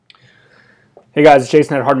Hey guys, it's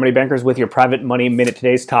Jason at Hard Money Bankers with your Private Money Minute.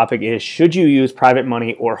 Today's topic is, should you use private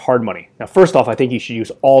money or hard money? Now, first off, I think you should use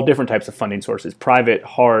all different types of funding sources: private,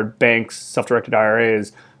 hard, banks, self-directed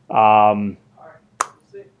IRAs, right?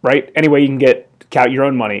 Any way you can count your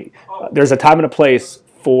own money. There's a time and a place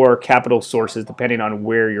for capital sources depending on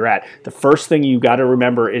where you're at. The first thing you got to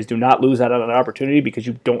remember is do not lose out on an opportunity because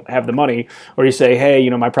you don't have the money, or you say, hey,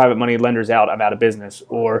 my private money lender's out, I'm out of business,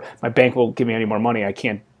 or my bank won't give me any more money, I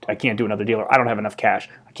can't do another deal, or I don't have enough cash,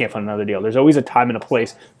 I can't fund another deal. There's always a time and a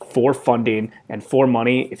place for funding and for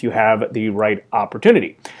money if you have the right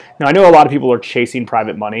opportunity. Now, I know a lot of people are chasing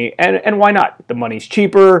private money, and why not? The money's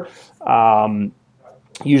cheaper.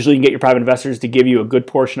 Usually you can get your private investors to give you a good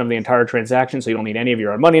portion of the entire transaction, so you don't need any of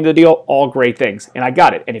your own money in the deal. All great things, and I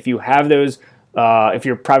got it. And if you have those, if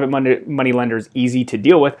your private money lender is easy to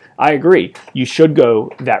deal with, I agree. You should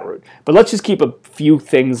go that route. But let's just keep a few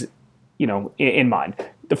things, in mind.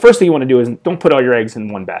 The first thing you want to do is don't put all your eggs in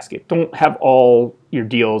one basket. Don't have all your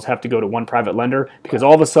deals have to go to one private lender, because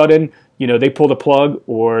all of a sudden, they pull the plug,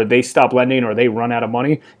 or they stop lending, or they run out of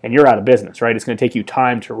money, and you're out of business, right? It's going to take you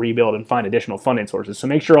time to rebuild and find additional funding sources. So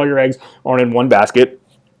make sure all your eggs aren't in one basket.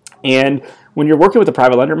 And when you're working with a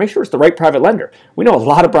private lender, make sure it's the right private lender. We know a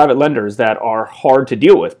lot of private lenders that are hard to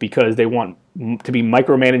deal with because they want to be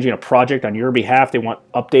micromanaging a project on your behalf. They want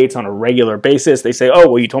updates on a regular basis. They say, oh,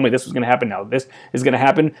 well, you told me this was going to happen. Now this is going to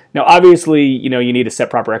happen. Now, obviously, you need to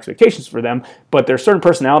set proper expectations for them, but there are certain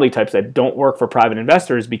personality types that don't work for private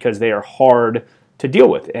investors because they are hard to deal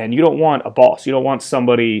with. And you don't want a boss. You don't want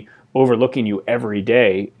somebody overlooking you every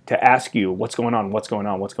day to ask you what's going on, what's going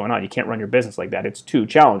on, what's going on. You can't run your business like that. It's too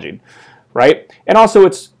challenging, right? And also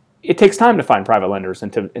it takes time to find private lenders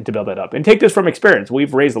and to build that up. And take this from experience.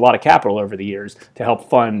 We've raised a lot of capital over the years to help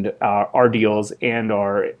fund our deals and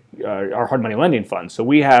our hard money lending funds. So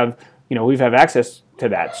we have access to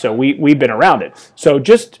that. So we've been around it. So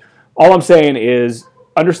just all I'm saying is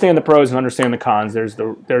understand the pros and understand the cons. There's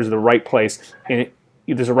the right place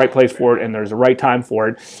there's a right place for it, and there's a right time for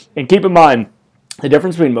it. And keep in mind, the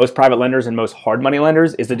difference between most private lenders and most hard money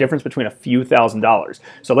lenders is the difference between a few $1,000s.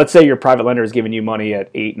 So let's say your private lender is giving you money at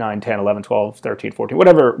 8, 9, 10, 11, 12, 13, 14,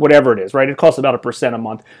 whatever it is, right? It costs about 1% a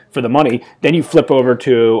month for the money. Then you flip over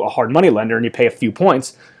to a hard money lender and you pay a few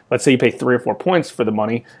points. Let's say you pay 3 or 4 points for the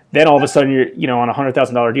money. Then all of a sudden, you're on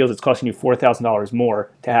 $100,000 deals, it's costing you $4,000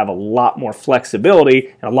 more to have a lot more flexibility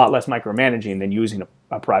and a lot less micromanaging than using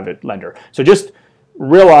a private lender. So just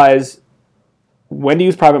realize when to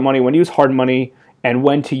use private money, when to use hard money, and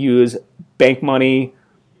when to use bank money,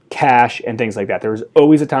 cash, and things like that. There's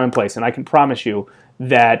always a time and place, and I can promise you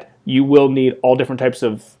that you will need all different types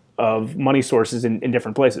of money sources in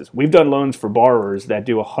different places. We've done loans for borrowers that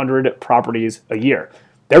do 100 properties a year.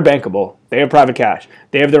 They're bankable. They have private cash.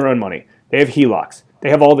 They have their own money. They have HELOCs. They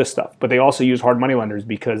have all this stuff, but they also use hard money lenders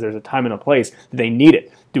because there's a time and a place that they need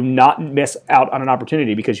it. Do not miss out on an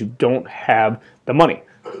opportunity because you don't have the money.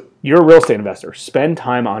 You're a real estate investor. Spend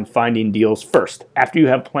time on finding deals first. After you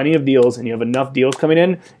have plenty of deals and you have enough deals coming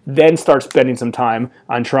in, then start spending some time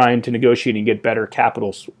on trying to negotiate and get better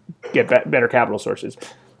capital sources.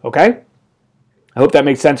 Okay? I hope that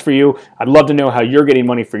makes sense for you. I'd love to know how you're getting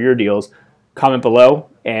money for your deals. Comment below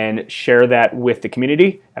and share that with the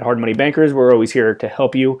community. At Hard Money Bankers, we're always here to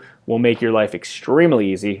help you. We'll make your life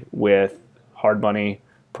extremely easy with hard money,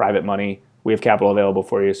 private money. We have capital available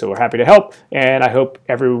for you, so we're happy to help. And I hope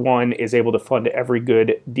everyone is able to fund every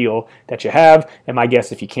good deal that you have. And my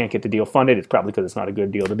guess, if you can't get the deal funded, it's probably because it's not a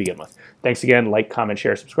good deal to begin with. Thanks again. Like, comment,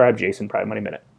 share, subscribe. Jason, Private Money Minute.